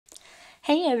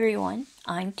Hey everyone,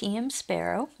 I'm TM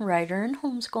Sparrow, writer and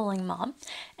homeschooling mom,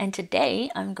 and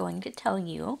today I'm going to tell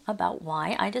you about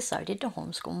why I decided to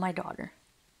homeschool my daughter.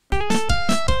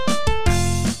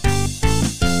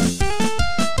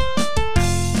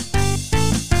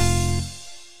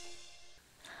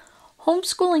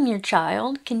 Homeschooling your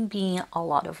child can be a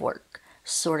lot of work,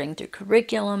 sorting through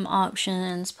curriculum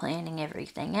options, planning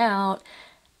everything out,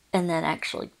 and then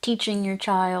actually teaching your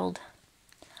child.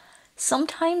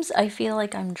 Sometimes I feel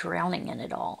like I'm drowning in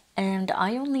it all, and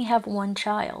I only have one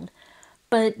child.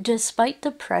 But despite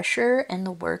the pressure and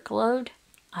the workload,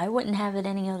 I wouldn't have it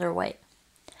any other way.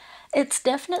 It's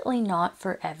definitely not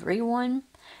for everyone,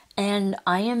 and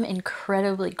I am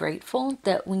incredibly grateful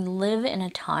that we live in a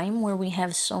time where we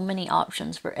have so many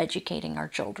options for educating our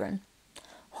children.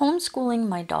 Homeschooling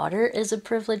my daughter is a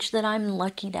privilege that I'm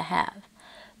lucky to have,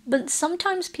 but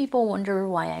sometimes people wonder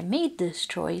why I made this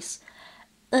choice,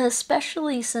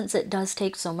 especially since it does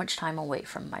take so much time away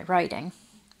from my writing.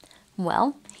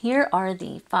 Well, here are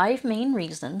the 5 main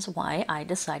reasons why I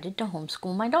decided to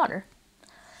homeschool my daughter.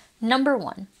 Number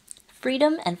 1,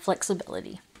 freedom and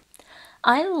flexibility.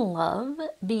 I love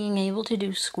being able to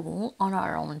do school on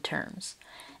our own terms,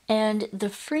 and the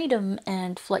freedom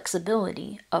and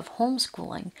flexibility of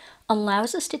homeschooling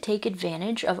allows us to take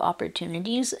advantage of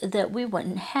opportunities that we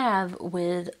wouldn't have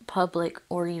with public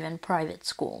or even private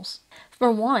schools.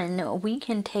 For one, we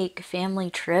can take family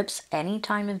trips any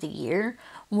time of the year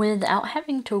without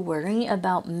having to worry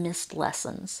about missed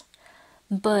lessons.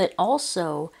 But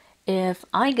also, if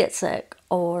I get sick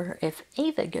or if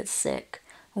Ava gets sick,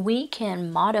 we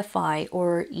can modify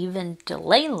or even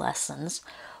delay lessons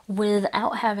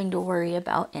without having to worry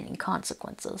about any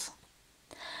consequences.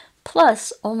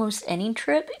 Plus, almost any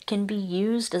trip can be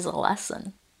used as a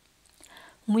lesson.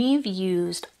 We've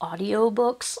used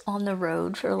audiobooks on the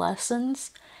road for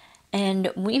lessons,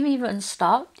 and we've even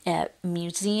stopped at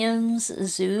museums,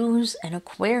 zoos, and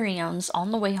aquariums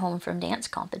on the way home from dance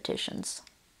competitions.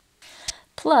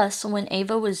 Plus, when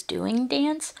Ava was doing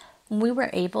dance, we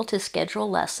were able to schedule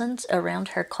lessons around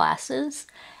her classes,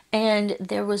 and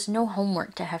there was no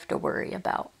homework to have to worry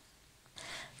about.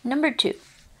 Number 2,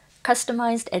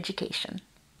 customized education.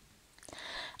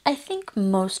 I think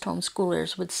most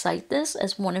homeschoolers would cite this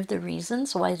as one of the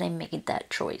reasons why they made that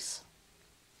choice.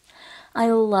 I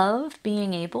love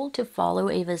being able to follow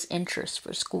Ava's interests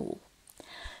for school.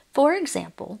 For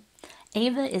example,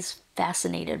 Ava is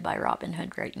fascinated by Robin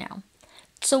Hood right now.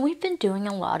 So we've been doing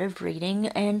a lot of reading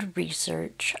and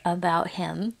research about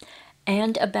him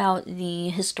and about the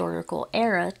historical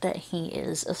era that he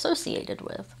is associated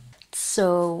with.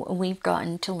 So we've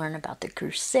gotten to learn about the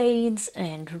Crusades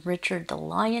and Richard the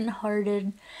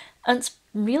Lionhearted, and it's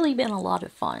really been a lot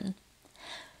of fun.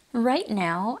 Right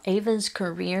now, Ava's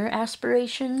career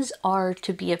aspirations are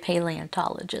to be a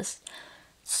paleontologist.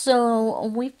 So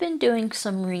we've been doing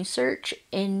some research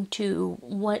into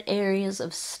what areas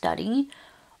of study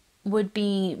would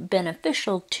be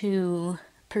beneficial to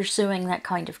pursuing that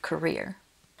kind of career.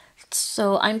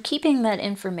 So I'm keeping that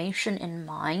information in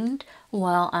mind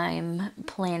while I'm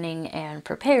planning and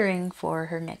preparing for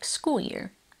her next school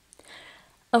year.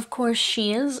 Of course,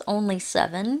 she is only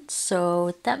 7,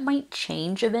 so that might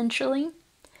change eventually.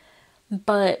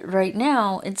 But right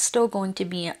now, it's still going to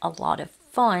be a lot of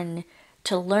fun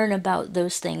to learn about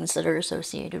those things that are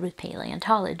associated with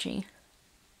paleontology.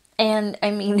 And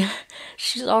I mean,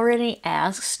 she's already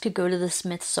asked to go to the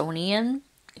Smithsonian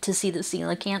to see the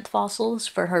coelacanth fossils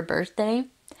for her birthday.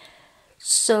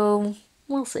 So,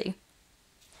 we'll see.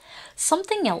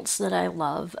 Something else that I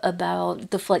love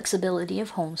about the flexibility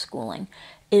of homeschooling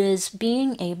is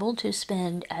being able to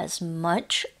spend as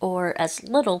much or as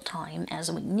little time as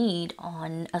we need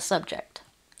on a subject.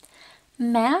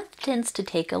 Math tends to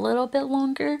take a little bit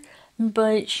longer,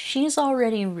 but she's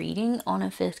already reading on a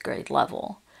 5th grade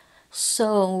level.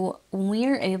 So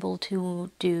we're able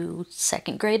to do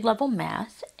 2nd grade level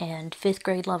math and 5th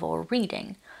grade level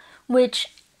reading,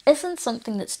 which isn't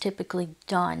something that's typically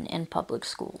done in public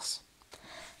schools.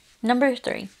 Number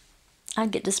 3, I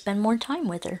get to spend more time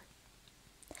with her.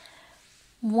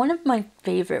 One of my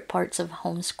favorite parts of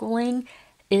homeschooling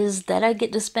is that I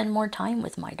get to spend more time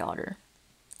with my daughter.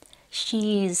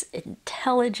 She's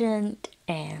intelligent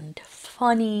and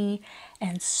funny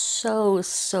and so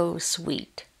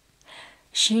sweet.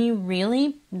 She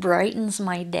really brightens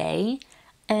my day,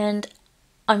 and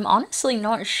I'm honestly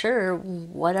not sure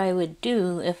what I would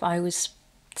do if I was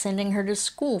sending her to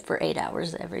school for 8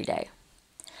 hours every day.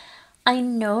 I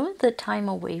know that time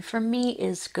away from me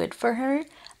is good for her,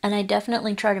 and I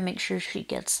definitely try to make sure she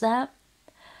gets that.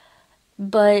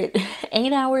 But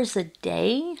 8 hours a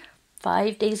day,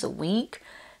 5 days a week,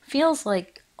 feels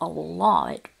like a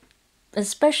lot,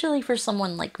 especially for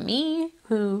someone like me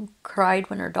who cried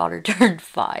when her daughter turned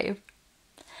 5.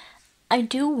 I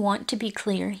do want to be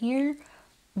clear here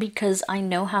because I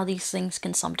know how these things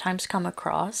can sometimes come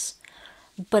across,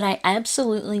 but I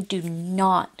absolutely do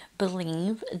not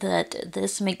believe that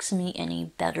this makes me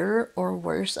any better or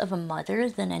worse of a mother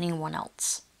than anyone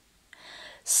else.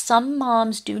 Some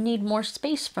moms do need more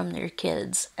space from their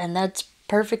kids, and that's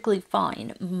perfectly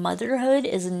fine. Motherhood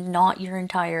is not your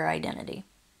entire identity.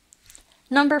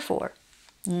 Number 4,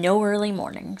 no early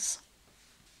mornings.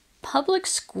 Public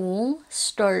school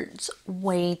starts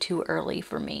way too early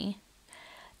for me.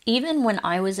 Even when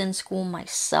I was in school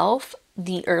myself,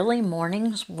 the early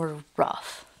mornings were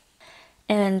rough.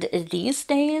 And these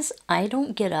days, I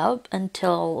don't get up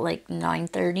until like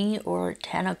 9:30 or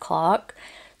 10 o'clock.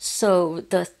 So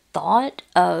the thought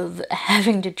of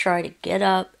having to try to get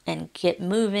up and get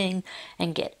moving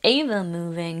and get Ava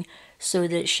moving so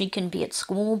that she can be at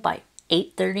school by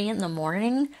 8:30 in the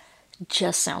morning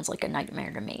just sounds like a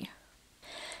nightmare to me.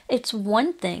 It's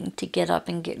one thing to get up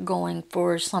and get going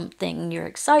for something you're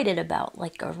excited about,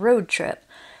 like a road trip,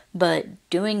 but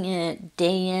doing it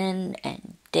day in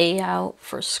and day out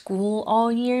for school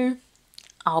all year,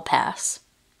 I'll pass.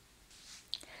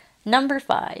 Number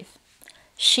 5,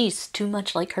 she's too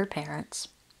much like her parents.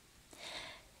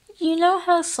 You know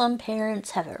how some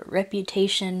parents have a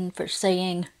reputation for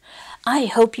saying, "I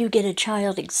hope you get a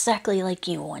child exactly like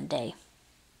you one day."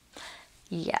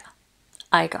 Yeah,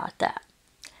 I got that.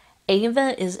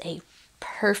 Ava is a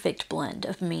perfect blend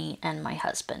of me and my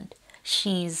husband.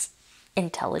 She's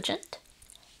intelligent,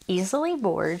 easily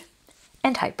bored,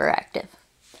 and hyperactive.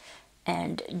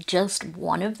 And just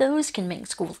one of those can make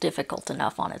school difficult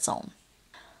enough on its own.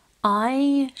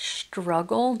 I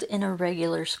struggled in a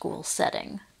regular school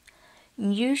setting,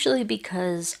 usually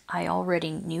because I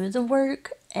already knew the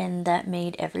work and that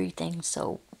made everything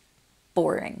so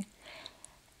boring.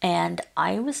 And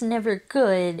I was never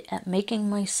good at making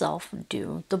myself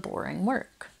do the boring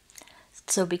work.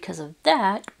 So because of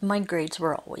that, my grades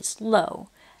were always low.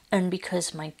 And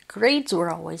because my grades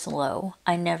were always low,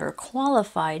 I never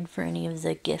qualified for any of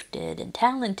the gifted and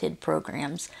talented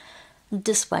programs,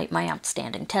 despite my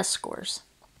outstanding test scores.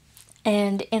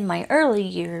 And in my early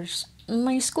years,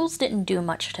 my schools didn't do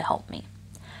much to help me.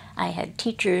 I had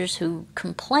teachers who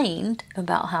complained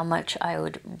about how much I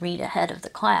would read ahead of the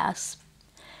class,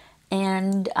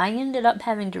 and I ended up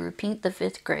having to repeat the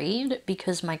 5th grade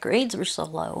because my grades were so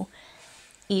low,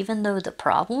 even though the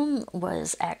problem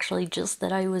was actually just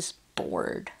that I was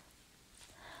bored.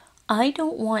 I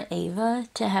don't want Ava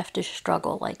to have to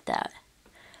struggle like that.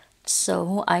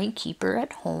 So I keep her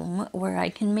at home where I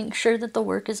can make sure that the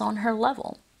work is on her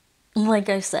level. Like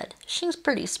I said, she's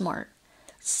pretty smart.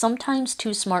 Sometimes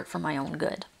too smart for my own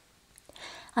good.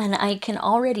 And I can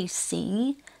already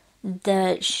see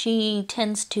that she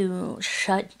tends to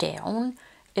shut down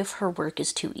if her work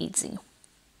is too easy.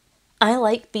 I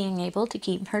like being able to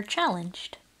keep her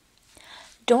challenged.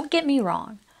 Don't get me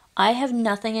wrong, I have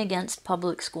nothing against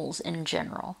public schools in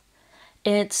general.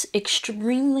 It's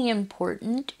extremely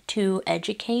important to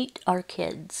educate our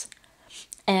kids.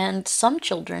 And some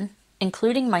children,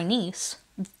 including my niece,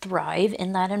 thrive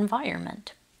in that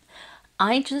environment.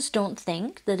 I just don't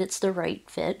think that it's the right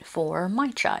fit for my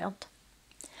child.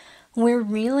 We're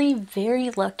really very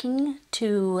lucky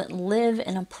to live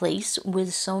in a place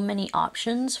with so many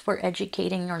options for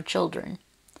educating our children,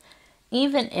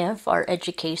 even if our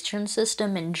education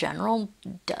system in general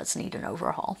does need an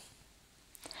overhaul.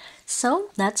 So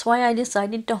that's why I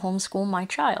decided to homeschool my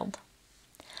child.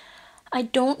 I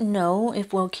don't know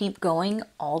if we'll keep going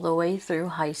all the way through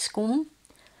high school.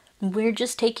 We're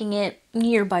just taking it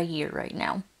year by year right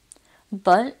now.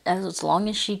 But as long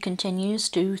as she continues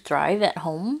to thrive at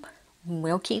home,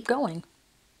 we'll keep going.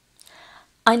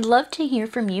 I'd love to hear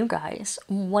from you guys.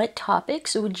 What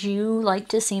topics would you like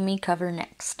to see me cover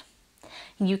next?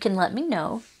 You can let me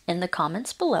know in the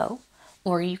comments below,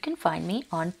 or you can find me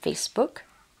on Facebook,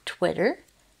 Twitter,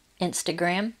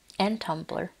 Instagram, and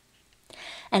Tumblr.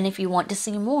 And if you want to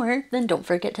see more, then don't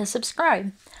forget to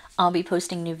subscribe. I'll be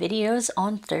posting new videos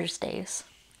on Thursdays.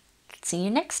 See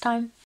you next time.